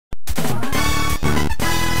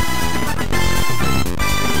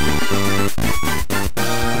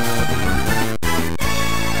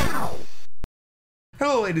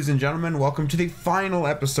Hello ladies and gentlemen, welcome to the final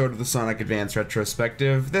episode of the Sonic Advance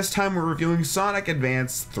Retrospective. This time we're reviewing Sonic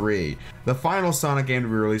Advance 3, the final Sonic game to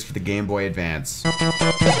be released for the Game Boy Advance.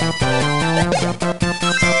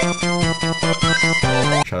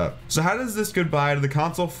 Shut up. So how does this goodbye to the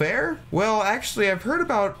console fare? Well, actually I've heard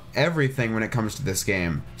about everything when it comes to this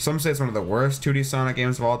game. Some say it's one of the worst 2D Sonic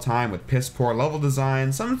games of all time with piss poor level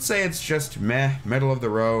design, some say it's just meh, middle of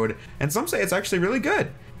the road, and some say it's actually really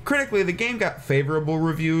good. Critically, the game got favorable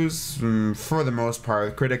reviews, for the most part,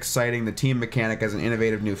 with critics citing the team mechanic as an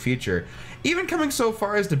innovative new feature, even coming so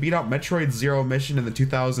far as to beat out Metroid Zero Mission in the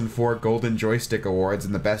 2004 Golden Joystick Awards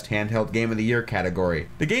in the Best Handheld Game of the Year category.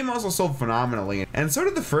 The game also sold phenomenally, and so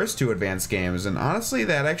did the first two Advance games, and honestly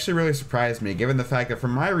that actually really surprised me, given the fact that from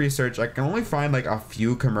my research I can only find like a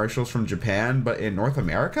few commercials from Japan, but in North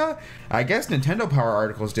America? I guess Nintendo Power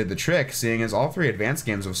articles did the trick, seeing as all three Advance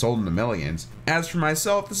games have sold in the millions. As for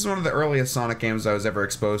myself, this is one of the earliest Sonic games I was ever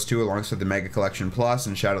exposed to, alongside the Mega Collection Plus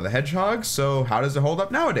and Shadow the Hedgehog, so how does it hold up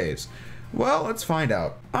nowadays? Well, let's find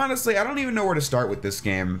out. Honestly, I don't even know where to start with this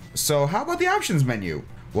game, so how about the options menu?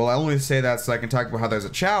 Well, I only say that so I can talk about how there's a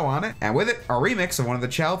Chow on it, and with it, a remix of one of the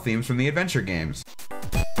Chow themes from the adventure games.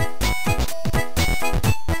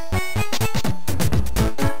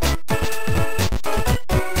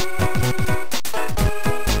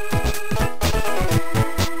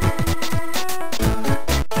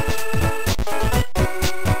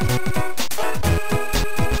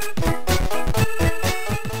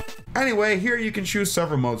 Anyway, here you can choose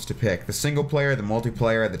several modes to pick: the single player, the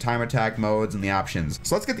multiplayer, the time attack modes, and the options.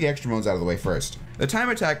 So let's get the extra modes out of the way first. The time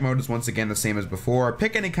attack mode is once again the same as before.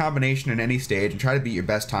 Pick any combination in any stage and try to beat your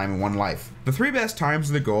best time in one life. The three best times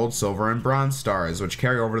are the gold, silver, and bronze stars, which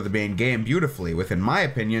carry over to the main game beautifully, with, in my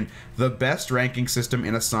opinion, the best ranking system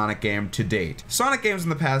in a Sonic game to date. Sonic games in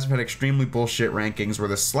the past have had extremely bullshit rankings where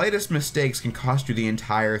the slightest mistakes can cost you the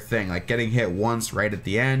entire thing, like getting hit once right at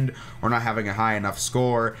the end, or not having a high enough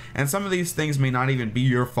score, and some of these things may not even be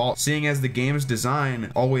your fault, seeing as the game's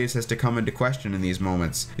design always has to come into question in these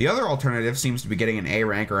moments. The other alternative seems to be getting an A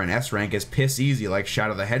rank or an S rank is piss easy, like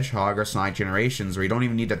Shadow the Hedgehog or Sonic Generations, where you don't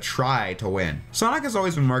even need to try to win. Sonic has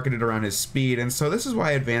always been marketed around his speed, and so this is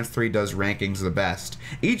why Advance 3 does rankings the best.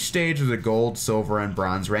 Each stage is a gold, silver, and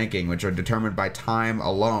bronze ranking, which are determined by time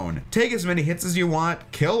alone. Take as many hits as you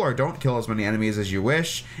want, kill or don't kill as many enemies as you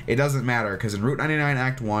wish, it doesn't matter, because in Route 99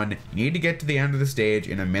 Act 1, you need to get to the end of the stage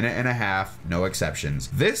in a minute and a half, no exceptions.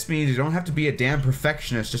 This means you don't have to be a damn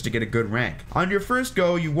perfectionist just to get a good rank. On your first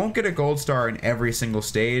go, you won't get a gold star in every single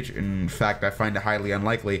stage. In fact, I find it highly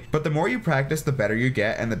unlikely, but the more you practice, the better you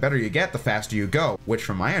get, and the better you get, the faster you go, which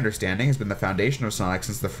from my understanding has been the foundation of Sonic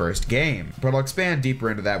since the first game, but I'll expand deeper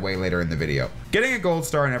into that way later in the video. Getting a gold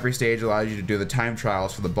star in every stage allows you to do the time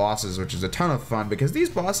trials for the bosses, which is a ton of fun because these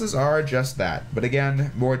bosses are just that, but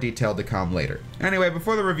again, more detail to come later. Anyway,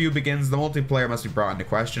 before the review begins, the multiplayer must be brought into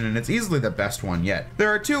question, and it's easily the best one yet.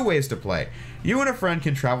 There are two ways to play. You and a friend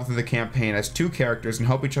can travel through the campaign as two characters and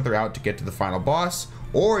help each other out to get to the final boss,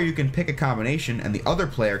 or you can pick a combination and the other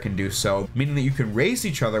player can do so, meaning that you can race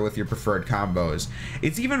each other with your preferred combos.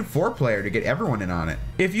 It's even 4-player to get everyone in on it.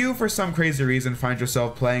 If you, for some crazy reason, find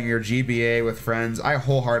yourself playing your GBA with friends, I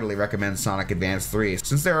wholeheartedly recommend Sonic Advance 3,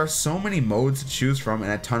 since there are so many modes to choose from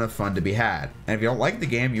and a ton of fun to be had. And if you don't like the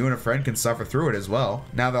game, you and a friend can suffer through it as well.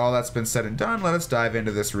 Now that all that's been said and done, let us dive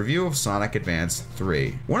into this review of Sonic Advance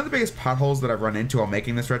 3. One of the biggest potholes that I've run into while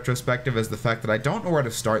making this retrospective is the fact that I don't know where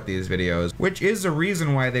to start these videos, which is a reason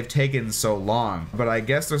why they've taken so long, but I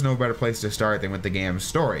guess there's no better place to start than with the game's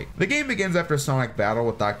story. The game begins after a Sonic battle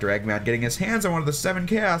with Dr. Eggman getting his hands on one of the 7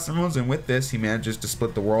 Chaos Emeralds, and with this he manages to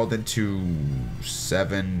split the world into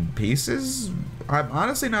 7 pieces? I'm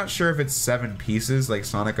honestly not sure if it's 7 pieces like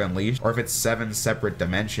Sonic Unleashed, or if it's 7 separate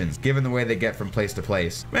dimensions, given the way they get from place to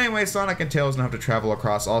place. But anyway, Sonic and Tails now have to travel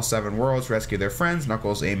across all 7 worlds, rescue their friends,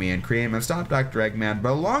 Knuckles, Amy, and Cream, and stop Dr. Eggman,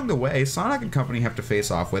 but along the way, Sonic and company have to face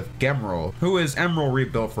off with Gemroll, who is Emerald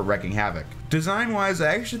rebuilt for wrecking havoc. Design-wise,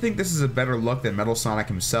 I actually think this is a better look than Metal Sonic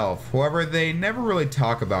himself. However, they never really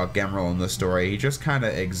talk about Gemroll in the story, he just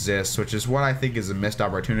kinda exists, which is what I think is a missed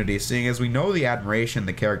opportunity, seeing as we know the admiration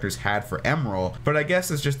the characters had for Emerald, but I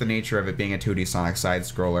guess it's just the nature of it being a 2D Sonic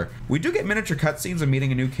side-scroller. We do get miniature cutscenes of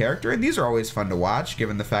meeting a new character, and these are always fun to watch,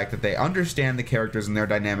 given the fact that they understand the characters and their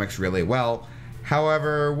dynamics really well.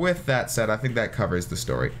 However, with that said, I think that covers the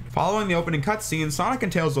story. Following the opening cutscene, Sonic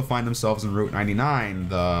and Tails will find themselves in Route 99,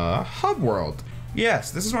 the hub world,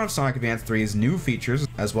 Yes, this is one of Sonic Advance 3's new features,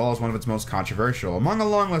 as well as one of its most controversial, among a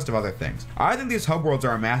long list of other things. I think these hub worlds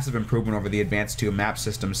are a massive improvement over the Advance 2 map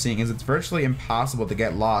system, seeing as it's virtually impossible to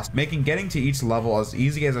get lost, making getting to each level as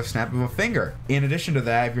easy as a snap of a finger. In addition to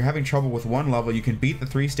that, if you're having trouble with one level, you can beat the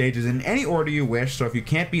 3 stages in any order you wish, so if you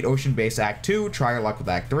can't beat Ocean Base Act 2, try your luck with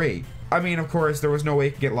Act 3. I mean, of course, there was no way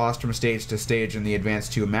you could get lost from stage to stage in the Advance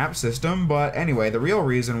 2 map system, but anyway, the real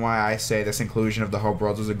reason why I say this inclusion of the hub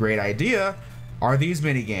worlds was a great idea are these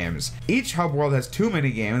minigames. Each hub world has 2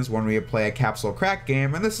 minigames, one where you play a capsule crack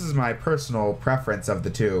game, and this is my personal preference of the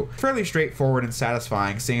 2. Fairly straightforward and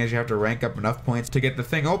satisfying, seeing as you have to rank up enough points to get the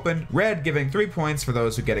thing open, red giving 3 points for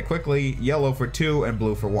those who get it quickly, yellow for 2, and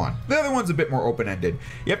blue for 1. The other one's a bit more open-ended.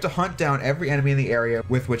 You have to hunt down every enemy in the area,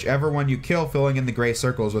 with whichever one you kill filling in the gray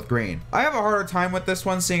circles with green. I have a harder time with this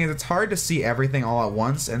one, seeing as it's hard to see everything all at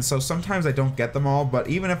once, and so sometimes I don't get them all, but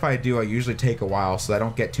even if I do, I usually take a while so I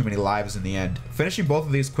don't get too many lives in the end. Finishing both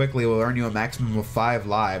of these quickly will earn you a maximum of 5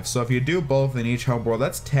 lives, so if you do both in each hub world,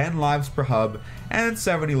 that's 10 lives per hub, and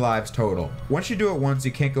 70 lives total. Once you do it once,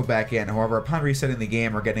 you can't go back in, however, upon resetting the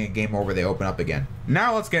game or getting a game over, they open up again.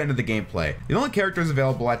 Now let's get into the gameplay. The only characters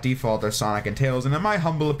available at default are Sonic and Tails, and in my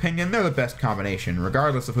humble opinion, they're the best combination,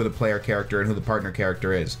 regardless of who the player character and who the partner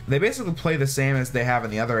character is. They basically play the same as they have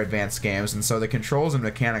in the other advanced games, and so the controls and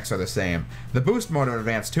mechanics are the same. The boost mode of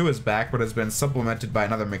Advance 2 is back, but has been supplemented by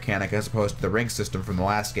another mechanic as opposed to the ring system from the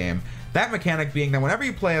last game. That mechanic being that whenever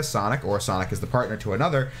you play as Sonic, or Sonic is the partner to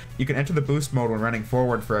another, you can enter the boost mode when running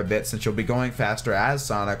forward for a bit, since you'll be going faster as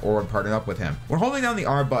Sonic or when partnered up with him. When holding down the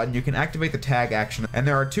R button, you can activate the tag action, and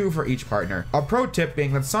there are 2 for each partner. A pro tip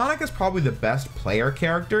being that Sonic is probably the best player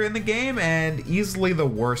character in the game, and easily the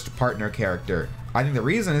worst partner character. I think the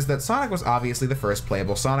reason is that Sonic was obviously the first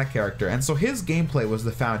playable Sonic character, and so his gameplay was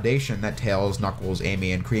the foundation that Tails, Knuckles,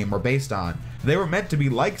 Amy, and Cream were based on. They were meant to be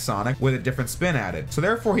like Sonic with a different spin added, so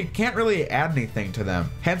therefore he can't really add anything to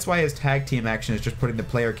them. Hence why his tag team action is just putting the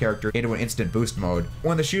player character into an instant boost mode.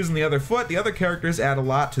 When the shoe's on the other foot, the other characters add a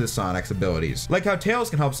lot to Sonic's abilities. Like how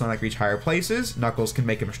Tails can help Sonic reach higher places, Knuckles can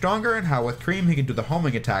make him stronger, and how with Cream he can do the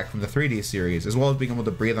homing attack from the 3D series, as well as being able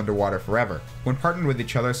to breathe underwater forever. When partnered with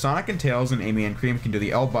each other, Sonic and Tails and Amy and Cream can do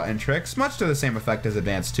the L button tricks, much to the same effect as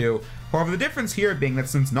Advance 2. However, the difference here being that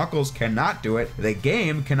since Knuckles cannot do it, the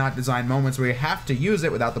game cannot design moments where you have to use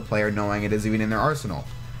it without the player knowing it is even in their arsenal.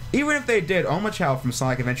 Even if they did, Omochao from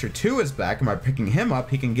Sonic Adventure 2 is back, and by picking him up,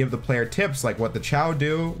 he can give the player tips like what the Chao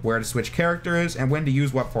do, where to switch characters, and when to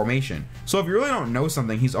use what formation. So if you really don't know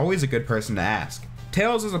something, he's always a good person to ask.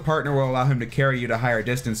 Tails as a partner will allow him to carry you to higher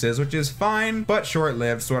distances, which is fine, but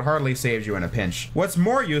short-lived, so it hardly saves you in a pinch. What's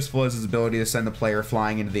more useful is his ability to send the player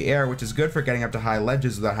flying into the air, which is good for getting up to high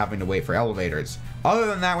ledges without having to wait for elevators. Other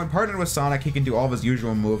than that, when partnered with Sonic, he can do all of his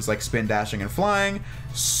usual moves like spin dashing and flying,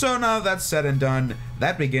 so now that that's said and done,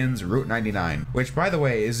 that begins Route 99. Which, by the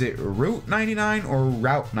way, is it Route 99 or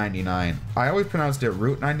Route 99? I always pronounced it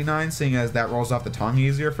Route 99, seeing as that rolls off the tongue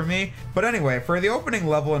easier for me. But anyway, for the opening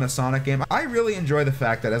level in a Sonic game, I really enjoy the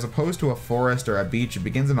fact that as opposed to a forest or a beach, it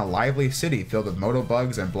begins in a lively city filled with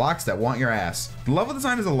motobugs and blocks that want your ass. The level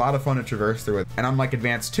design is a lot of fun to traverse through it, and unlike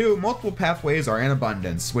Advance 2, multiple pathways are in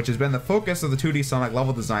abundance, which has been the focus of the 2D Sonic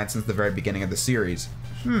level design since the very beginning of the series.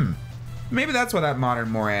 Maybe that's why that modern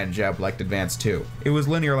Moran Jeb liked Advance 2. It was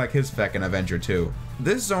linear like his feck in Avenger 2.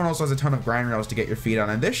 This zone also has a ton of grind rails to get your feet on,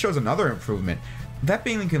 and this shows another improvement. That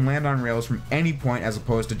being you can land on rails from any point as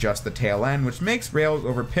opposed to just the tail end, which makes rails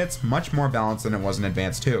over pits much more balanced than it was in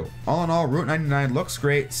Advance 2. All in all, Route 99 looks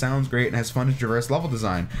great, sounds great, and has fun to traverse level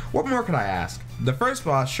design. What more could I ask? The first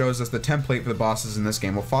boss shows us the template for the bosses in this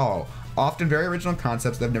game will follow. Often very original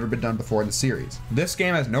concepts that have never been done before in the series. This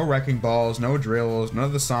game has no wrecking balls, no drills, none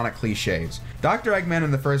of the Sonic cliches. Dr. Eggman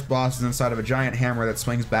in the first boss is inside of a giant hammer that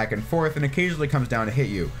swings back and forth and occasionally comes down to hit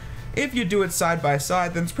you. If you do it side by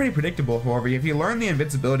side, then it's pretty predictable. However, if you learn the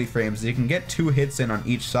invincibility frames, you can get 2 hits in on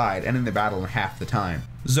each side, ending the battle in half the time.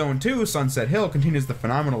 Zone 2, Sunset Hill, continues the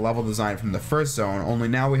phenomenal level design from the first zone, only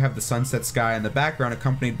now we have the sunset sky in the background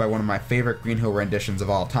accompanied by one of my favorite Green Hill renditions of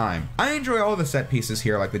all time. I enjoy all the set pieces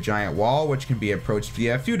here, like the giant wall, which can be approached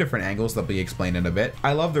via a few different angles that'll be explained in a bit.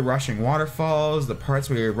 I love the rushing waterfalls, the parts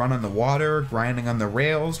where you run on the water, grinding on the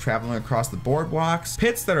rails, traveling across the boardwalks,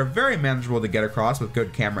 pits that are very manageable to get across with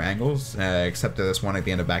good camera angles, except for this one at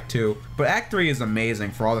the end of Act 2. But Act 3 is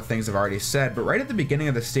amazing for all the things I've already said, but right at the beginning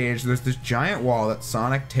of the stage, there's this giant wall that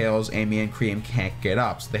Sonic, Tails, Amy, and Cream can't get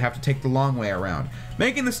up, so they have to take the long way around,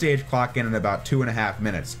 making the stage clock in about 2.5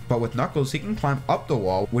 minutes. But with Knuckles, he can climb up the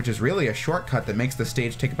wall, which is really a shortcut that makes the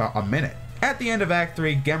stage take about a minute. At the end of Act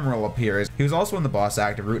 3, Gemroll appears. He was also in the boss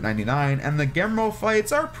act of Route 99, and the Gemroll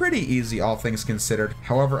fights are pretty easy all things considered.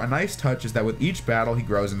 However, a nice touch is that with each battle he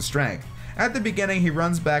grows in strength. At the beginning he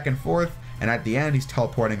runs back and forth, and at the end he's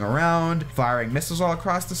teleporting around, firing missiles all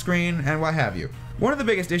across the screen, and what have you. One of the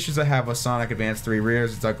biggest issues I have with Sonic Advance 3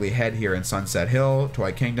 rears its ugly head here in Sunset Hill,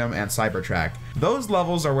 Toy Kingdom, and Cybertrack. Those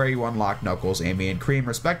levels are where you unlock Knuckles, Amy, and Cream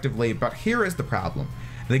respectively, but here is the problem.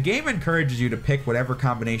 The game encourages you to pick whatever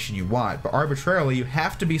combination you want, but arbitrarily you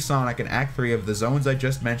have to be Sonic in Act 3 of the zones I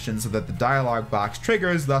just mentioned so that the dialogue box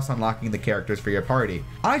triggers, thus unlocking the characters for your party.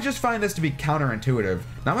 I just find this to be counterintuitive.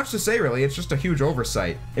 Not much to say really, it's just a huge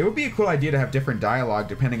oversight. It would be a cool idea to have different dialogue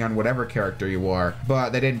depending on whatever character you are,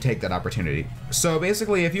 but they didn't take that opportunity. So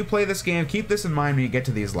basically, if you play this game, keep this in mind when you get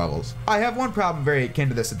to these levels. I have one problem very akin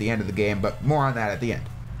to this at the end of the game, but more on that at the end.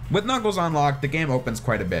 With Knuckles unlocked, the game opens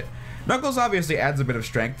quite a bit. Knuckles obviously adds a bit of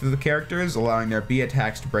strength to the characters, allowing their B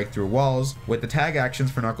attacks to break through walls, with the tag actions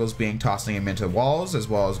for Knuckles being tossing him into walls as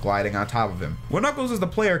well as gliding on top of him. When Knuckles is the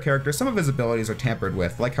player character, some of his abilities are tampered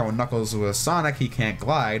with, like how when Knuckles is with Sonic he can't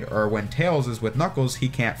glide, or when Tails is with Knuckles he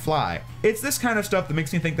can't fly. It's this kind of stuff that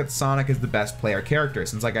makes me think that Sonic is the best player character,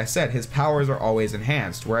 since like I said, his powers are always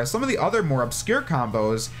enhanced, whereas some of the other more obscure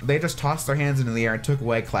combos, they just tossed their hands into the air and took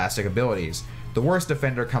away classic abilities. The worst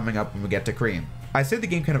defender coming up when we get to Cream. I say the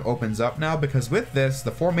game kind of opens up now because with this,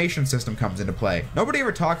 the formation system comes into play. Nobody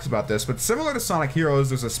ever talks about this, but similar to Sonic Heroes,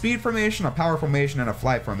 there's a speed formation, a power formation, and a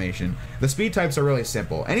flight formation. The speed types are really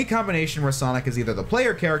simple. Any combination where Sonic is either the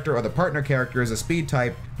player character or the partner character is a speed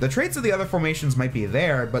type. The traits of the other formations might be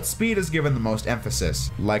there, but speed is given the most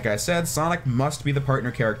emphasis. Like I said, Sonic must be the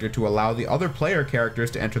partner character to allow the other player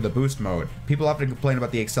characters to enter the boost mode. People often complain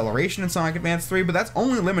about the acceleration in Sonic Advance 3, but that's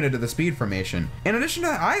only limited to the speed formation. In addition to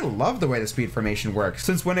that, I love the way the speed formation works,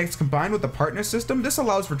 since when it's combined with the partner system, this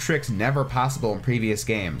allows for tricks never possible in previous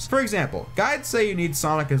games. For example, guides say you need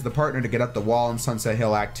Sonic as the partner to get up the wall in Sunset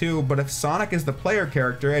Hill Act 2, but if Sonic is the player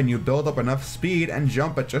character and you build up enough speed and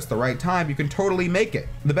jump at just the right time, you can totally make it.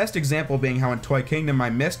 The best example being how in Toy Kingdom I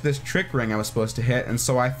missed this trick ring I was supposed to hit, and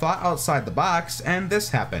so I thought outside the box, and this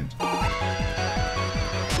happened.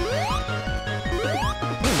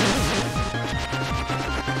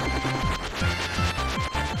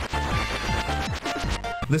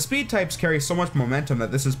 The speed types carry so much momentum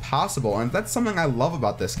that this is possible, and that's something I love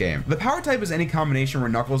about this game. The power type is any combination where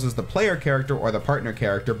Knuckles is the player character or the partner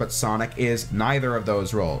character, but Sonic is neither of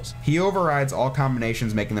those roles. He overrides all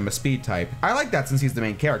combinations, making them a speed type. I like that since he's the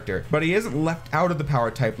main character, but he isn't left out of the power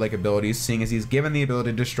type like abilities, seeing as he's given the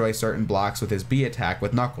ability to destroy certain blocks with his B attack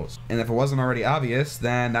with Knuckles. And if it wasn't already obvious,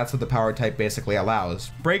 then that's what the power type basically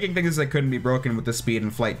allows, breaking things that couldn't be broken with the speed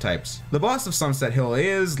and flight types. The boss of Sunset Hill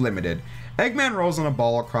is limited. Eggman rolls on a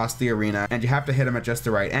ball across the arena, and you have to hit him at just the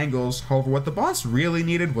right angles. However, what the boss really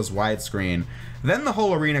needed was widescreen. Then the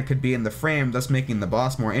whole arena could be in the frame, thus making the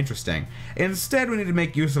boss more interesting. Instead, we need to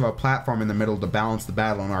make use of a platform in the middle to balance the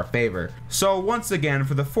battle in our favor. So once again,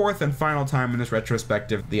 for the fourth and final time in this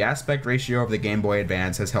retrospective, the aspect ratio of the Game Boy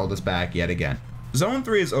Advance has held us back yet again. Zone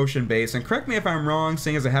 3 is ocean based, and correct me if I'm wrong,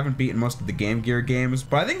 seeing as I haven't beaten most of the Game Gear games,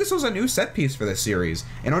 but I think this was a new set piece for this series,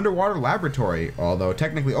 an underwater laboratory, although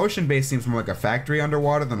technically ocean based seems more like a factory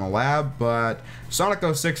underwater than a lab, but Sonic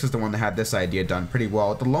 06 is the one that had this idea done pretty well,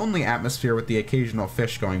 with the lonely atmosphere with the occasional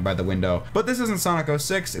fish going by the window. But this isn't Sonic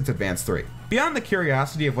 06, it's Advance 3. Beyond the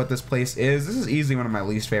curiosity of what this place is, this is easily one of my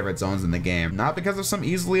least favorite zones in the game, not because of some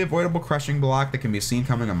easily avoidable crushing block that can be seen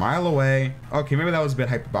coming a mile away. Okay, maybe that was a bit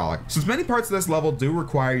hyperbolic, since many parts of this level do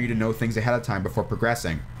require you to know things ahead of time before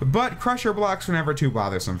progressing, but crusher blocks were never too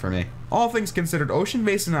bothersome for me. All things considered, Ocean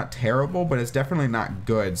Base is not terrible, but it's definitely not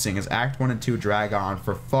good, seeing as Act 1 and 2 drag on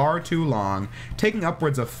for far too long, taking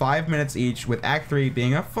upwards of 5 minutes each, with Act 3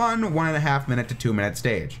 being a fun 1.5 minute to 2 minute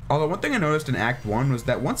stage. Although one thing I noticed in Act 1 was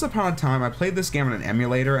that once upon a time I played this game on an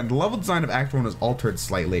emulator, and the level design of Act 1 was altered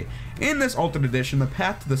slightly. In this altered edition, the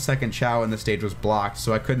path to the second Chow in the stage was blocked,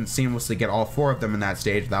 so I couldn't seamlessly get all 4 of them in that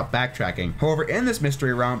stage without backtracking. However, in this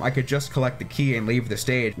mystery realm, I could just collect the key and leave the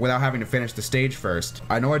stage without having to finish the stage first.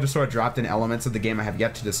 I know I just sort of dropped in elements of the game I have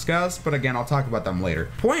yet to discuss, but again, I'll talk about them later.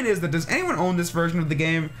 Point is that does anyone own this version of the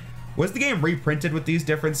game? Was the game reprinted with these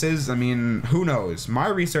differences? I mean, who knows? My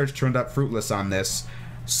research turned up fruitless on this,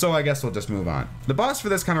 so I guess we'll just move on. The boss for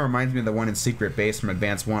this kind of reminds me of the one in Secret Base from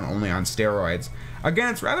Advance 1, only on steroids.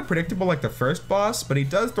 Again, it's rather predictable like the first boss, but he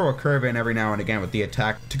does throw a curve in every now and again with the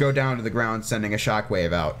attack to go down to the ground, sending a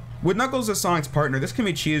shockwave out. With Knuckles as Sonic's partner, this can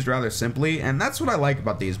be cheesed rather simply, and that's what I like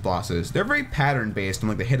about these bosses. They're very pattern-based,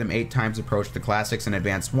 unlike the hit him 8 times approach to the classics in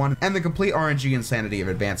Advance 1, and the complete RNG insanity of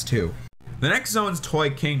Advance 2. The next zone's Toy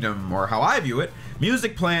Kingdom, or how I view it,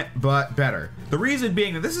 Music Plant, but better. The reason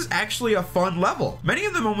being that this is actually a fun level. Many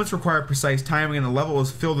of the moments require precise timing, and the level is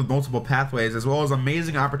filled with multiple pathways, as well as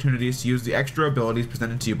amazing opportunities to use the extra abilities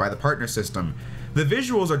presented to you by the partner system. The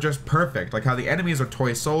visuals are just perfect, like how the enemies are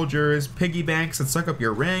toy soldiers, piggy banks that suck up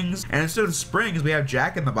your rings, and instead of springs, we have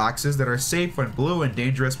jack-in-the-boxes that are safe when blue and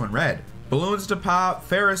dangerous when red. Balloons to pop,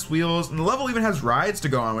 Ferris wheels, and the level even has rides to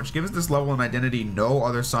go on, which gives this level an identity no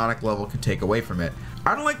other Sonic level can take away from it.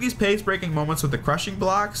 I don't like these pace-breaking moments with the crushing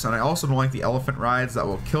blocks, and I also don't like the elephant rides that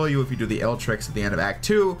will kill you if you do the L tricks at the end of Act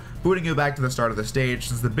 2, booting you back to the start of the stage,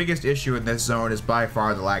 since the biggest issue in this zone is by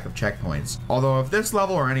far the lack of checkpoints. Although if this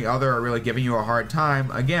level or any other are really giving you a hard time,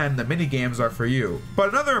 again, the mini-games are for you. But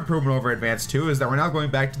another improvement over Advance 2 is that we're now going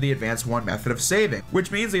back to the Advance 1 method of saving,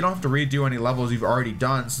 which means that you don't have to redo any levels you've already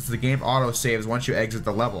done, since the game auto-saves once you exit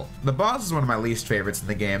the level. The boss is one of my least favorites in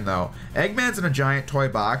the game though. Eggman's in a giant toy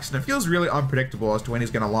box, and it feels really unpredictable as to when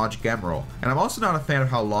he's going to launch Gemroll, and I'm also not a fan of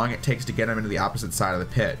how long it takes to get him into the opposite side of the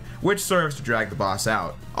pit, which serves to drag the boss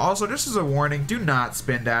out. Also, just as a warning, do not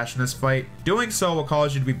spin dash in this fight. Doing so will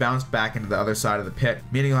cause you to be bounced back into the other side of the pit,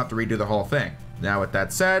 meaning you'll have to redo the whole thing. Now with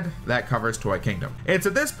that said, that covers Toy Kingdom. It's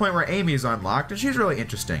at this point where Amy is unlocked, and she's really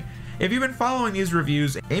interesting. If you've been following these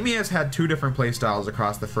reviews, Amy has had two different playstyles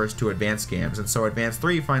across the first two Advance games, and so Advance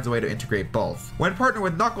 3 finds a way to integrate both. When partnered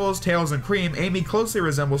with Knuckles, Tails, and Cream, Amy closely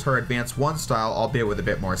resembles her Advance 1 style, albeit with a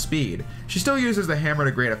bit more speed. She still uses the hammer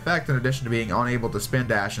to great effect in addition to being unable to spin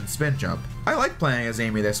dash and spin jump. I like playing as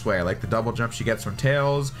Amy this way, like the double jump she gets from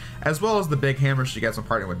Tails, as well as the big hammer she gets when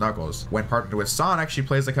partnered with Knuckles. When partnered with Sonic, she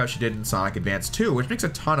plays like how she did in Sonic Advance 2, which makes a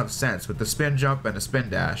ton of sense with the spin jump and a spin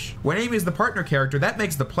dash. When Amy's the partner character, that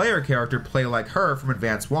makes the player character play like her from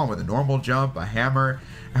Advance 1 with a normal jump, a hammer.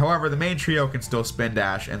 However, the main trio can still spin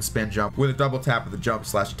dash and spin jump with a double tap of the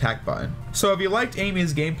jump/attack button. So if you liked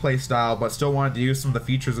Amy's gameplay style but still wanted to use some of the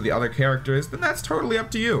features of the other characters, then that's totally up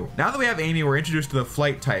to you. Now that we have Amy, we're introduced to the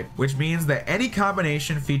flight type, which means that any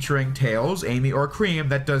combination featuring Tails, Amy, or Cream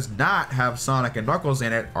that does not have Sonic and Knuckles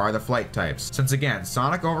in it are the flight types. Since again,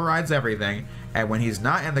 Sonic overrides everything, and when he's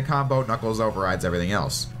not in the combo, Knuckles overrides everything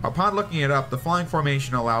else. Upon looking it up, the flying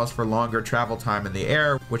formation allows for longer travel time in the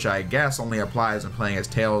air, which I guess only applies when playing as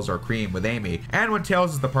Tails or Cream with Amy, and when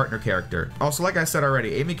Tails is the partner character. Also, like I said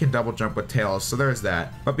already, Amy can double jump with Tails, so there's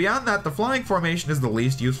that. But beyond that, the flying formation is the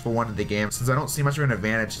least useful one in the game, since I don't see much of an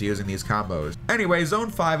advantage to using these combos. Anyway,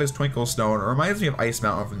 Zone 5 is Twinkle Stone. It reminds me of Ice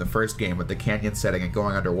Mountain from the first game with the canyon setting and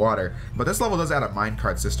going underwater, but this level does add a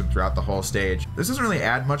minecart system throughout the whole stage. This doesn't really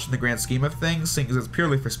add much in the grand scheme of things, seeing as it's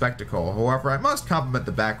purely for spectacle. However, I must compliment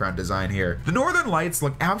the background design here. The northern lights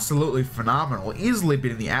look absolutely phenomenal, easily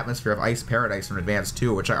beating the atmosphere of Ice Paradise from Advance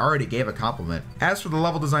 2, which I already gave a compliment. As for the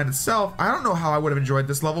level design itself, I don't know how I would have enjoyed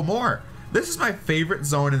this level more. This is my favorite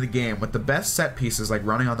zone in the game, with the best set pieces like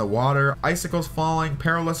running on the water, icicles falling,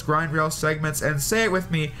 perilous grind rail segments, and say it with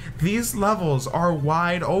me, these levels are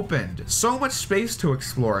wide opened. So much space to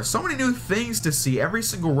explore, so many new things to see every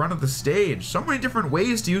single run of the stage, so many different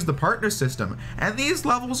ways to use the partner system, and these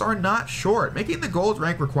levels are not short, making the gold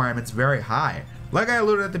rank requirements very high. Like I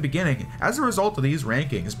alluded at the beginning, as a result of these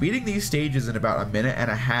rankings, beating these stages in about a minute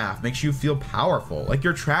and a half makes you feel powerful, like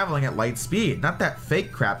you're traveling at light speed, not that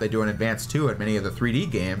fake crap they do in Advance 2 and many of the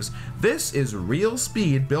 3D games. This is real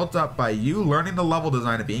speed built up by you learning the level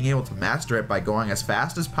design and being able to master it by going as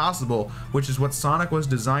fast as possible, which is what Sonic was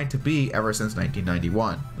designed to be ever since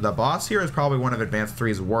 1991. The boss here is probably one of Advance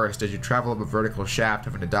 3's worst, as you travel up a vertical shaft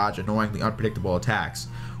having to dodge annoyingly unpredictable attacks,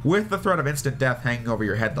 with the threat of instant death hanging over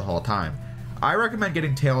your head the whole time. I recommend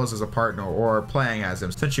getting Tails as a partner or playing as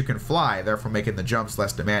him, since you can fly, therefore making the jumps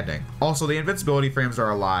less demanding. Also, the invincibility frames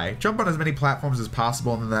are a lie. Jump on as many platforms as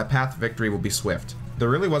possible and then that path to victory will be swift. There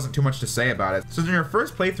really wasn't too much to say about it, since in your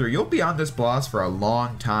first playthrough you'll be on this boss for a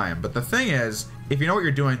long time, but the thing is, if you know what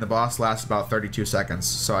you're doing, the boss lasts about 32 seconds,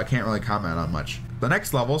 so I can't really comment on much. The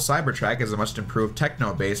next level, Cybertrack, is a much improved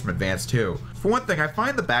techno base from Advance 2. For one thing, I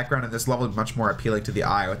find the background in this level much more appealing to the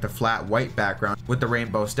eye, with the flat white background with the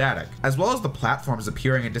rainbow static, as well as the platforms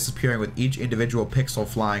appearing and disappearing with each individual pixel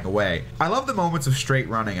flying away. I love the moments of straight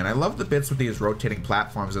running, and I love the bits with these rotating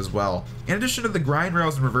platforms as well, in addition to the grind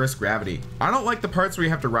rails and reverse gravity. I don't like the parts where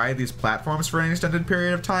you have to ride these platforms for an extended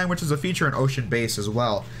period of time, which is a feature in Ocean Base as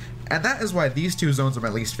well. And that is why these two zones are my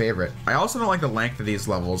least favorite. I also don't like the length of these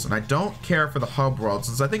levels, and I don't care for the hub world,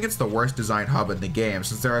 since I think it's the worst designed hub in the game,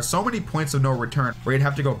 since there are so many points of no return where you'd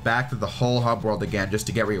have to go back to the whole hub world again just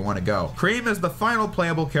to get where you want to go. Cream is the final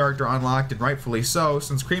playable character unlocked, and rightfully so,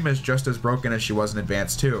 since Cream is just as broken as she was in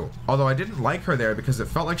Advance 2. Although I didn't like her there because it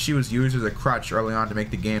felt like she was used as a crutch early on to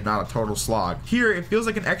make the game not a total slog. Here, it feels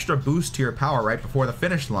like an extra boost to your power right before the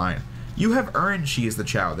finish line. You have earned Cheese the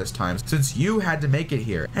Chow this time, since you had to make it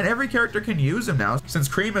here, and every character can use him now, since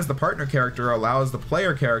Cream as the partner character allows the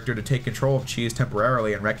player character to take control of Cheese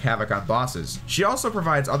temporarily and wreak havoc on bosses. She also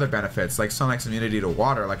provides other benefits, like Sonic's immunity to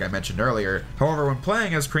water like I mentioned earlier. However, when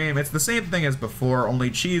playing as Cream, it's the same thing as before, only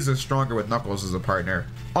Cheese is stronger with Knuckles as a partner.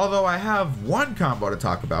 Although I have one combo to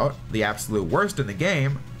talk about, the absolute worst in the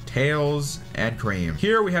game, Tails and Cream.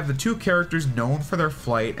 Here we have the two characters known for their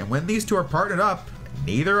flight, and when these two are partnered up,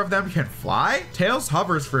 neither of them can fly? Tails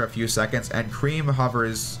hovers for a few seconds and Cream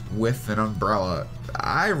hovers with an umbrella.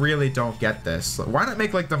 I really don't get this. Why not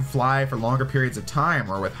make like them fly for longer periods of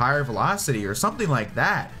time or with higher velocity or something like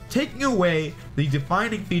that? Taking away the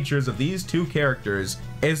defining features of these two characters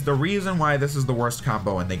is the reason why this is the worst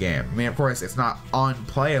combo in the game. I mean, of course, it's not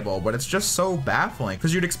unplayable, but it's just so baffling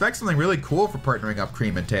because you'd expect something really cool for partnering up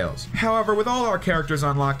Cream and Tails. However, with all our characters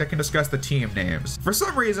unlocked, I can discuss the team names. For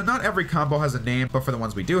some reason, not every combo has a name, but for the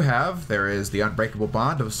ones we do have, there is the unbreakable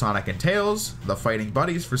bond of Sonic and Tails, the fighting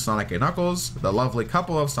buddies for Sonic and Knuckles, the lovely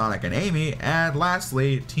couple of Sonic and Amy, and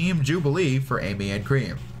lastly, Team Jubilee for Amy and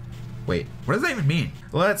Cream. Wait, what does that even mean?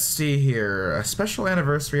 Let's see here. A special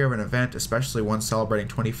anniversary of an event, especially one celebrating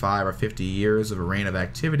 25 or 50 years of a reign of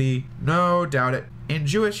activity. No, doubt it. In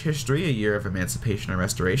Jewish history, a year of emancipation and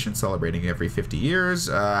restoration celebrating every 50 years.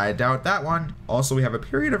 I doubt that one. Also, we have a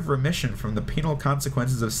period of remission from the penal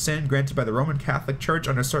consequences of sin granted by the Roman Catholic Church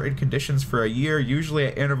under certain conditions for a year, usually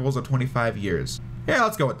at intervals of 25 years. Yeah,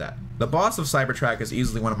 let's go with that. The boss of Cybertrak is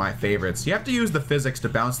easily one of my favorites. You have to use the physics to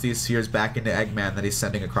bounce these spheres back into Eggman that he's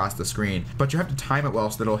sending across the screen, but you have to time it well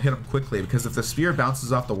so that it'll hit him quickly, because if the sphere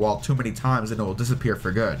bounces off the wall too many times, then it will disappear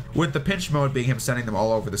for good. With the pinch mode being him sending them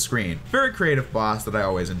all over the screen. Very creative boss that I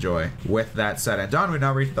always enjoy. With that said and done, we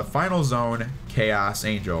now reach the final zone, Chaos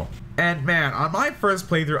Angel. And man, on my first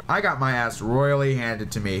playthrough, I got my ass royally handed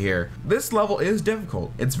to me here. This level is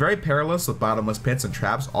difficult. It's very perilous with bottomless pits and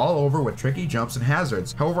traps all over with tricky jumps and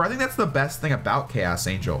hazards. However, I think that's the best thing about Chaos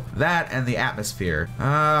Angel. That and the atmosphere.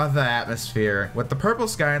 The atmosphere. With the purple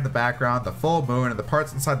sky in the background, the full moon, and the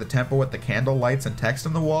parts inside the temple with the candle lights and text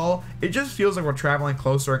on the wall, it just feels like we're traveling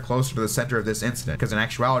closer and closer to the center of this incident, because in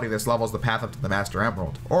actuality, this level is the path up to the Master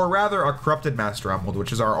Emerald. Or rather, a corrupted Master Emerald,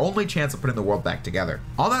 which is our only chance of putting the world back together.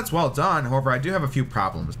 All that's well done, however, I do have a few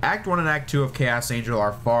problems. Act 1 and Act 2 of Chaos Angel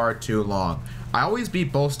are far too long. I always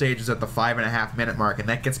beat both stages at the 5.5 minute mark, and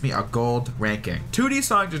that gets me a gold ranking. 2D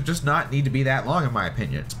songs just not need to be that long in my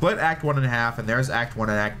opinion. Split Act 1 in half, and there's Act 1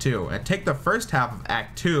 and Act 2, and take the first half of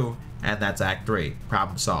Act 2, and that's Act 3.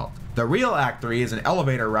 Problem solved. The real Act 3 is an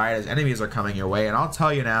elevator ride as enemies are coming your way, and I'll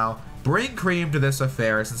tell you now, bring Cream to this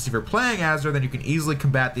affair, since if you're playing as her, then you can easily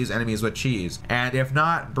combat these enemies with Cheese. And if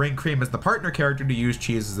not, bring Cream as the partner character to use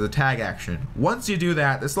Cheese as the tag action. Once you do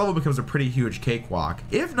that, this level becomes a pretty huge cakewalk.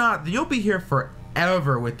 If not, then you'll be here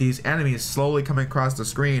forever with these enemies slowly coming across the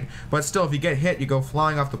screen, but still, if you get hit, you go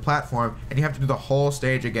flying off the platform, and you have to do the whole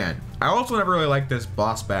stage again. I also never really liked this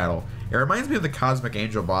boss battle. It reminds me of the Cosmic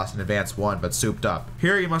Angel boss in Advance 1, but souped up.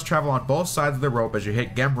 Here you must travel on both sides of the rope as you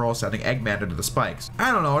hit Gemroll, sending Eggman into the spikes.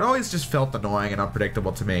 I don't know, it always just felt annoying and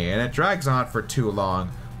unpredictable to me, and it drags on for too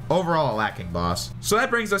long. Overall, a lacking boss. So that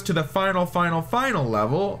brings us to the final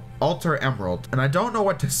level, Alter Emerald. And I don't know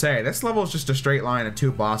what to say. This level is just a straight line and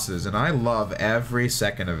two bosses, and I love every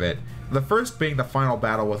second of it. The first being the final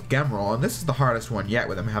battle with Gemroll, and this is the hardest one yet,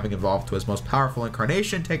 with him having evolved to his most powerful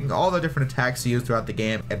incarnation, taking all the different attacks he used throughout the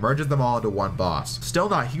game and merges them all into one boss. Still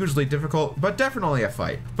not hugely difficult, but definitely a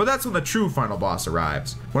fight. But that's when the true final boss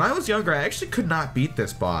arrives. When I was younger, I actually could not beat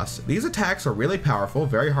this boss. These attacks are really powerful,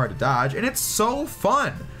 very hard to dodge, and it's so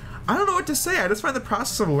fun. I don't know what to say, I just find the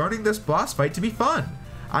process of learning this boss fight to be fun.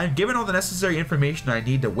 I'm given all the necessary information I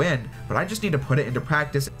need to win, but I just need to put it into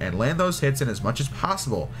practice and land those hits in as much as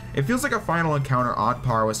possible. It feels like a final encounter on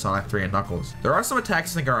par with Sonic 3 and Knuckles. There are some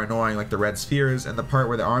attacks I think are annoying, like the red spheres and the part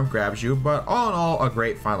where the arm grabs you, but all in all, a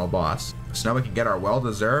great final boss. So now we can get our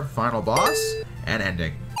well-deserved final boss and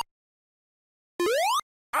ending.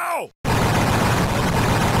 Ow!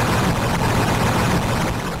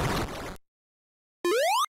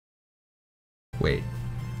 Wait.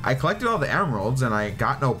 I collected all the emeralds and I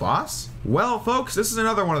got no boss? Well, folks, this is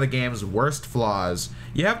another one of the game's worst flaws.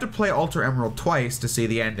 You have to play Alter Emerald twice to see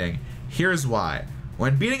the ending. Here's why.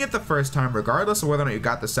 When beating it the first time, regardless of whether or not you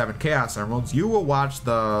got the 7 Chaos Emeralds, you will watch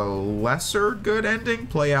the lesser good ending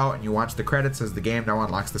play out, and you watch the credits as the game now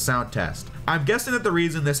unlocks the sound test. I'm guessing that the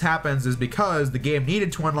reason this happens is because the game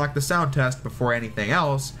needed to unlock the sound test before anything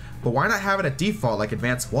else, but why not have it at default like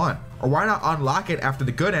Advance 1? Or why not unlock it after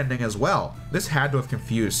the good ending as well? This had to have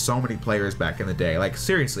confused so many players back in the day. Like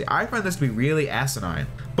seriously, I find this to be really asinine.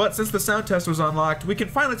 But since the sound test was unlocked, we can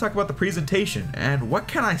finally talk about the presentation, and what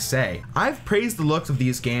can I say? I've praised the looks of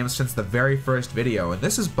these games since the very first video, and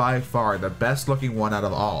this is by far the best looking one out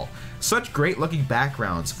of all. Such great looking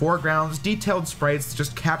backgrounds, foregrounds, detailed sprites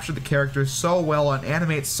just capture the characters so well and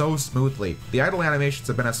animate so smoothly. The idle animations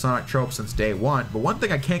have been a Sonic trope since day one, but one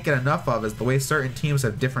thing I can't get enough of is the way certain teams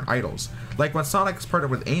have different idols. Like when Sonic's partnered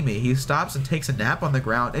with Amy, he stops and takes a nap on the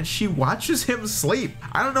ground and she watches him sleep.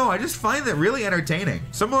 I don't know, I just find that really entertaining.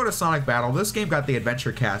 Similar to Sonic Battle, this game got the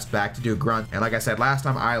Adventure cast back to do grunts, and like I said last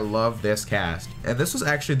time, I love this cast. And this was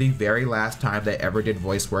actually the very last time they ever did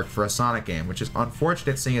voice work for a Sonic game, which is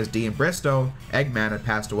unfortunate seeing as Dean Bristow, Eggman, had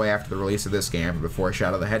passed away after the release of this game before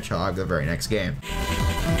Shadow the Hedgehog, the very next game.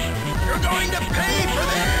 You're going to pay for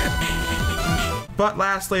that! But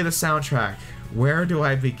lastly, the soundtrack. Where do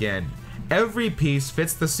I begin? Every piece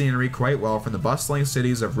fits the scenery quite well, from the bustling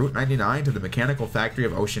cities of Route 99 to the mechanical factory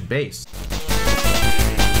of Ocean Base.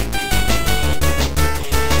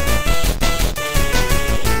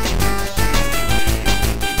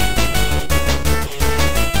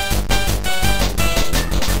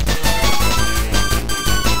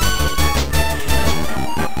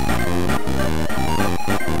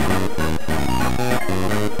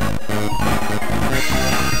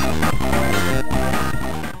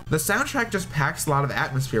 The soundtrack just packs a lot of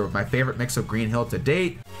atmosphere with my favorite mix of Green Hill to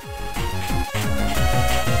date,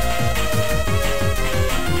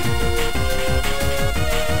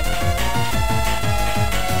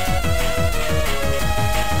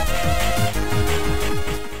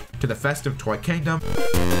 to the festive Toy Kingdom,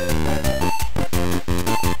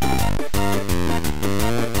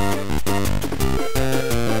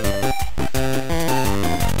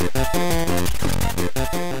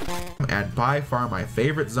 and by far my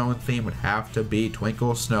favorite zone theme would have to be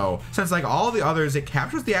Twinkle Snow, since like all the others, it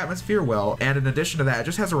captures the atmosphere well, and in addition to that, it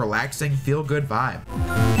just has a relaxing, feel-good vibe.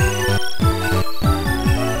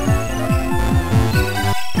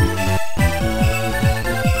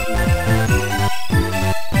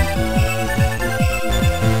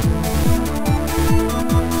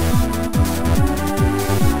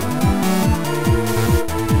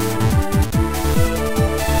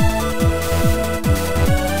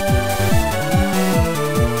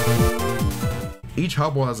 Each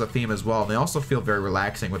hub has a theme as well, and they also feel very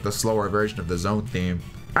relaxing with the slower version of the zone theme.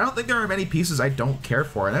 I don't think there are many pieces I don't care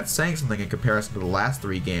for, and that's saying something in comparison to the last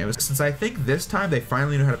 3 games, since I think this time they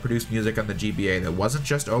finally knew how to produce music on the GBA that wasn't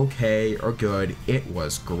just okay or good, it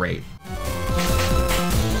was great.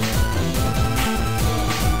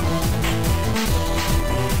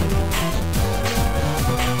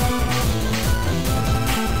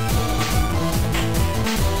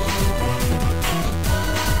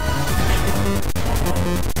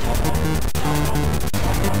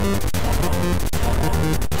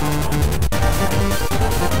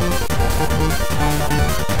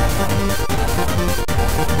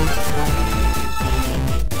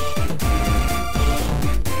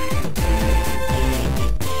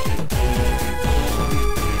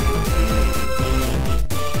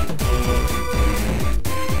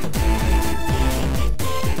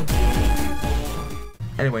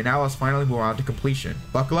 Anyway, now let's finally move on to completion.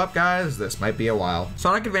 Buckle up guys, this might be a while.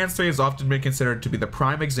 Sonic Advance 3 has often been considered to be the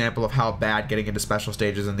prime example of how bad getting into special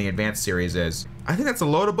stages in the Advance series is. I think that's a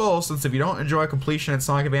load of bull, since if you don't enjoy completion in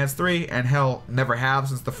Sonic Advance 3, and hell, never have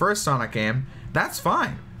since the first Sonic game, that's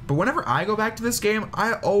fine. But whenever I go back to this game,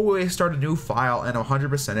 I always start a new file and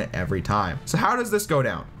 100% it every time. So how does this go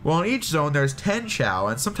down? Well, in each zone there's 10 Chow,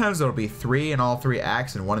 and sometimes there'll be 3 in all 3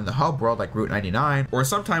 acts and 1 in the hub world like Route 99, or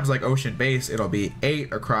sometimes like Ocean Base, it'll be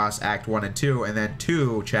 8 across Act 1 and 2, and then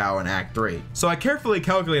 2 Chow in Act 3. So I carefully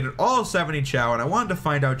calculated all 70 Chow, and I wanted to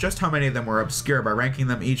find out just how many of them were obscure by ranking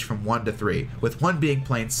them each from 1 to 3, with 1 being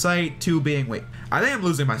plain sight, 2 being wait. I think I'm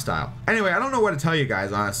losing my style. Anyway, I don't know what to tell you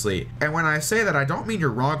guys, honestly. And when I say that, I don't mean you're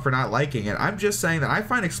wrong for not liking it. I'm just saying that I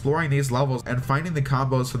find exploring these levels and finding the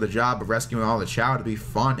combos for the job of rescuing all the Chow to be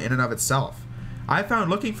fun in and of itself. I found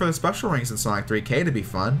looking for the special rings in Sonic 3K to be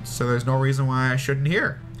fun, so there's no reason why I shouldn't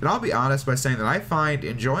here. And I'll be honest by saying that I find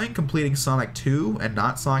enjoying completing Sonic 2 and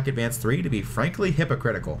not Sonic Advance 3 to be frankly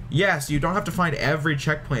hypocritical. Yes, you don't have to find every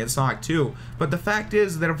checkpoint in Sonic 2, but the fact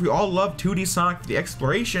is that if we all love 2D Sonic for the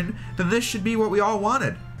exploration, then this should be what we all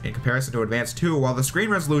wanted. In comparison to Advance 2, while the screen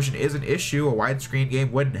resolution is an issue a widescreen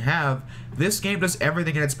game wouldn't have, this game does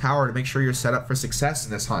everything in its power to make sure you're set up for success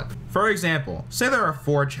in this hunt. For example, say there are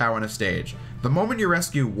 4 Chow in a stage. The moment you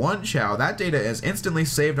rescue 1 Chow, that data is instantly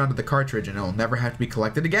saved onto the cartridge and it will never have to be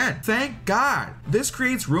collected again. Thank God! This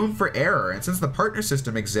creates room for error, and since the partner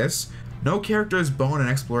system exists, no character is bone in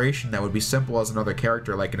exploration that would be simple as another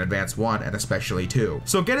character like in Advance 1 and especially 2.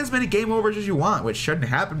 So get as many game overs as you want, which shouldn't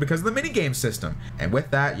happen because of the minigame system. And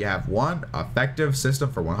with that, you have one effective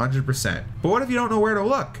system for 100%. But what if you don't know where to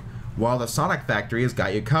look? Well, the Sonic Factory has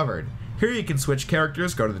got you covered. Here you can switch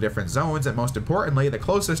characters, go to the different zones, and most importantly, the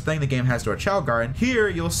closest thing the game has to a Chow garden. Here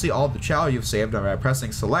you'll see all the Chow you've saved, and by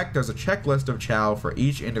pressing select, there's a checklist of Chow for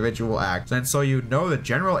each individual act, and so you know the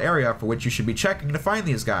general area for which you should be checking to find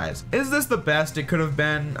these guys. Is this the best it could have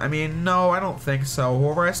been? I mean, no, I don't think so.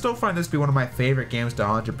 However, I still find this to be one of my favorite games to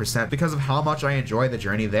 100% because of how much I enjoy the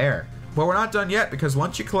journey there. But we're not done yet, because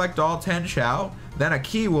once you collect all 10 Chow, then a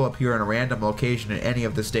key will appear in a random location in any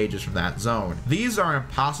of the stages from that zone. These are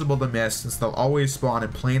impossible to miss since they'll always spawn in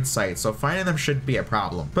plain sight, so finding them shouldn't be a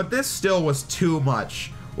problem. But this still was too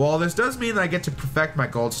much. While this does mean that I get to perfect my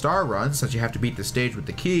gold star run, since you have to beat the stage with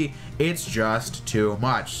the key, it's just too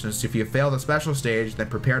much. Since if you fail the special stage, then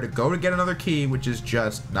prepare to go to get another key, which is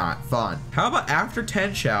just not fun. How about after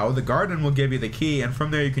 10 Chow, the garden will give you the key, and from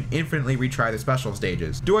there you can infinitely retry the special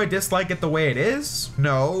stages. Do I dislike it the way it is?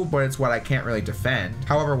 No, but it's what I can't really defend.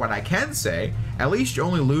 However, what I can say, at least you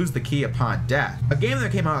only lose the key upon death. A game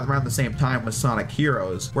that came out around the same time was Sonic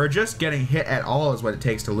Heroes, where just getting hit at all is what it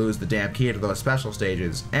takes to lose the damn key to those special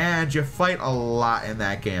stages. And you fight a lot in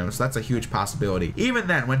that game, so that's a huge possibility. Even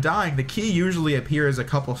then, when dying, the key usually appears a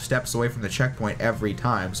couple steps away from the checkpoint every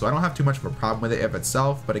time, so I don't have too much of a problem with it of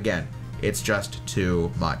itself, but again, it's just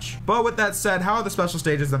too much. But with that said, how are the special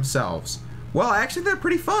stages themselves? Well, actually they're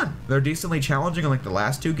pretty fun. They're decently challenging unlike the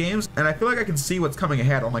last 2 games, and I feel like I can see what's coming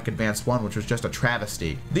ahead unlike Advance 1, which was just a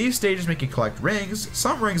travesty. These stages make you collect rings.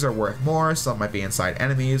 Some rings are worth more, some might be inside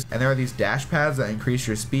enemies, and there are these dash pads that increase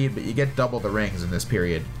your speed, but you get double the rings in this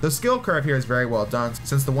period. The skill curve here is very well done,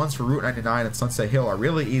 since the ones for Route 99 and Sunset Hill are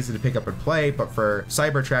really easy to pick up and play, but for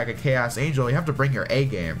Cybertrack and Chaos Angel, you have to bring your A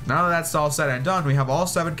game. Now that that's all said and done, we have all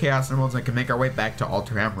 7 Chaos Emeralds and can make our way back to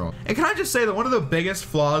Ultra Emerald. And can I just say that one of the biggest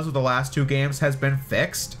flaws with the last 2 games has been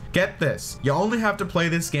fixed? Get this, you only have to play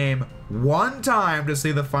this game 1 time to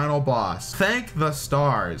see the final boss. Thank the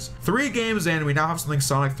stars. 3 games in, we now have something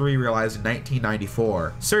Sonic 3 realized in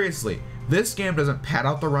 1994. Seriously, this game doesn't pad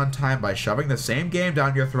out the runtime by shoving the same game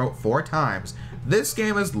down your throat 4 times. This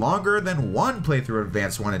game is longer than 1 playthrough of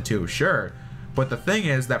Advance 1 and 2, sure. But the thing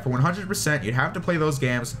is that for 100%, you'd have to play those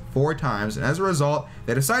games 4 times, and as a result,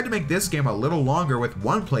 they decided to make this game a little longer with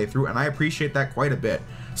 1 playthrough, and I appreciate that quite a bit.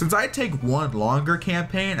 Since I take 1 longer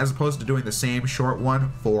campaign as opposed to doing the same short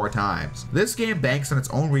one 4 times. This game banks on its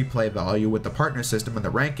own replay value with the partner system and the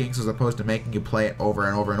rankings as opposed to making you play it over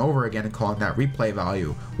and over and over again and calling that replay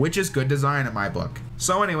value, which is good design in my book.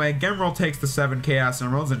 So anyway, Gemroll takes the 7 Chaos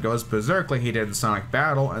Emeralds and goes berserk like he did in Sonic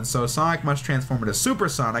Battle, and so Sonic must transform into Super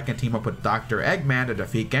Sonic and team up with Dr. Eggman to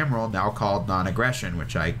defeat Gemroll, now called Non-Aggression,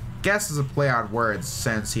 which I guess is a play on words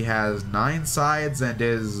since he has 9 sides and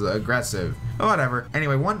is aggressive. But whatever.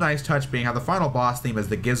 Anyway, one nice touch being how the final boss theme is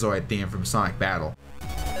the Gizoid theme from Sonic Battle.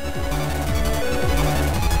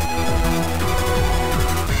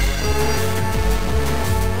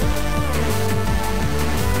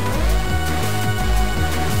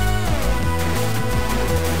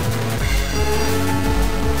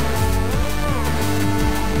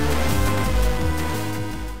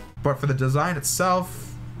 But for the design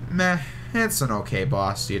itself, meh, it's an okay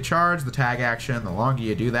boss. You charge the tag action, the longer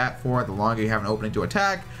you do that for, the longer you have an opening to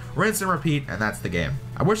attack, rinse and repeat, and that's the game.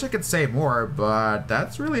 I wish I could say more, but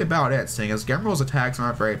that's really about it, seeing as Gemroll's attacks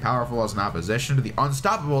aren't very powerful as an opposition to the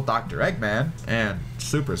unstoppable Dr. Eggman, and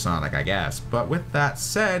Super Sonic, I guess. But with that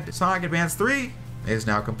said, Sonic Advance 3 is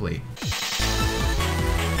now complete.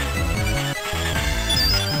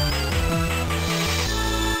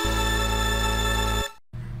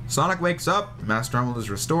 Sonic wakes up, Master Emerald is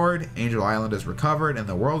restored, Angel Island is recovered, and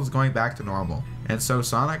the world is going back to normal. And so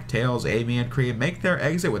Sonic, Tails, Amy, and Cream make their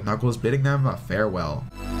exit with Knuckles bidding them a farewell.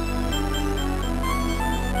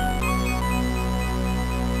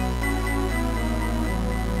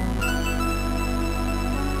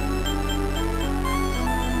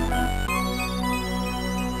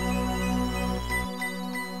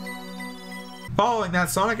 Following that,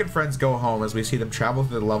 Sonic and friends go home as we see them travel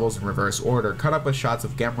through the levels in reverse order, cut up with shots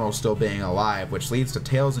of Gemroll still being alive, which leads to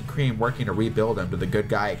Tails and Cream working to rebuild him to the good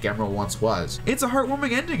guy Gemroll once was. It's a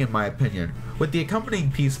heartwarming ending in my opinion, with the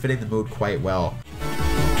accompanying piece fitting the mood quite well.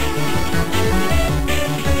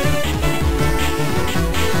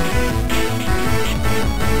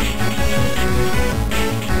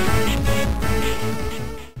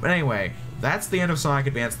 But anyway, that's the end of Sonic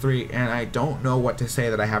Advance 3, and I don't know what to say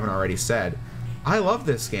that I haven't already said. I love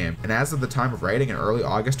this game, and as of the time of writing in early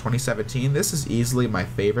August 2017, this is easily my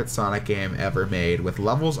favorite Sonic game ever made, with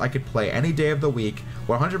levels I could play any day of the week,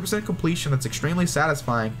 100% completion that's extremely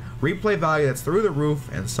satisfying, replay value that's through the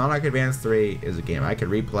roof, and Sonic Advance 3 is a game I could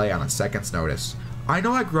replay on a second's notice. I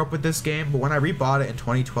know I grew up with this game, but when I rebought it in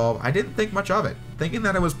 2012, I didn't think much of it, thinking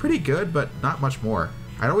that it was pretty good, but not much more.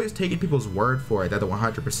 I'd always taken people's word for it that the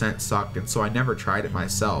 100% sucked, and so I never tried it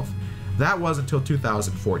myself. That was until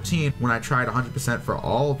 2014, when I tried 100% for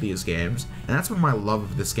all of these games, and that's when my love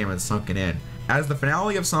of this game had sunken in. As the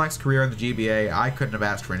finale of Sonic's career in the GBA, I couldn't have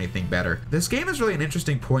asked for anything better. This game is really an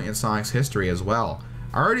interesting point in Sonic's history as well.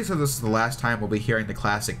 I already said this is the last time we'll be hearing the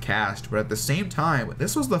classic cast, but at the same time,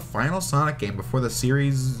 this was the final Sonic game before the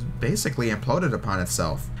series basically imploded upon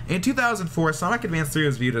itself. In 2004, Sonic Advance 3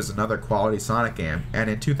 was viewed as another quality Sonic game, and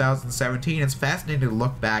in 2017, it's fascinating to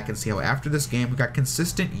look back and see how after this game we got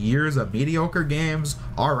consistent years of mediocre games,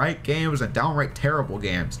 alright games, and downright terrible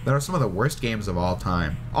games that are some of the worst games of all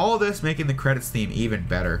time. All of this making the credits theme even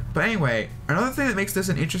better. But anyway, another thing that makes this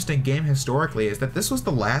an interesting game historically is that this was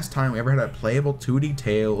the last time we ever had a playable 2D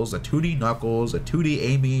Tails, a 2D Knuckles, a 2D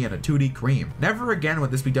Amy, and a 2D Cream. Never again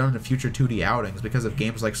would this be done in future 2D outings because of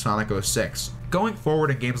games like Sonic 06. Going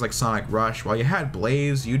forward in games like Sonic Rush, while you had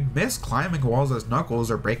Blaze, you'd miss climbing walls as Knuckles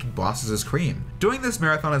or breaking bosses as Cream. Doing this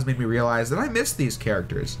marathon has made me realize that I miss these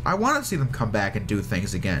characters. I want to see them come back and do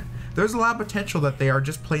things again. There's a lot of potential that they are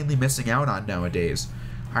just plainly missing out on nowadays.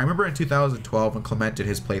 I remember in 2012 when Clement did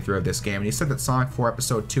his playthrough of this game, and he said that Sonic 4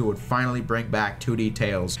 Episode 2 would finally bring back 2D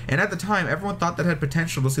Tails. And at the time, everyone thought that had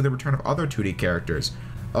potential to see the return of other 2D characters.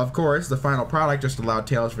 Of course, the final product just allowed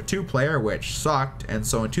Tails for 2-player, which sucked, and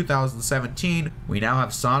so in 2017, we now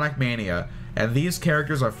have Sonic Mania, and these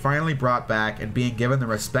characters are finally brought back and being given the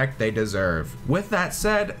respect they deserve. With that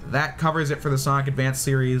said, that covers it for the Sonic Advance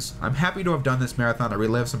series. I'm happy to have done this marathon to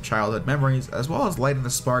relive some childhood memories, as well as lighten the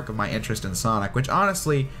spark of my interest in Sonic, which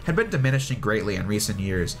honestly had been diminishing greatly in recent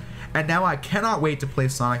years. And now I cannot wait to play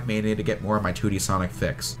Sonic Mania to get more of my 2D Sonic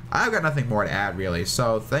fix. I've got nothing more to add really,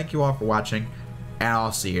 so thank you all for watching, and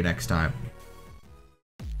I'll see you next time.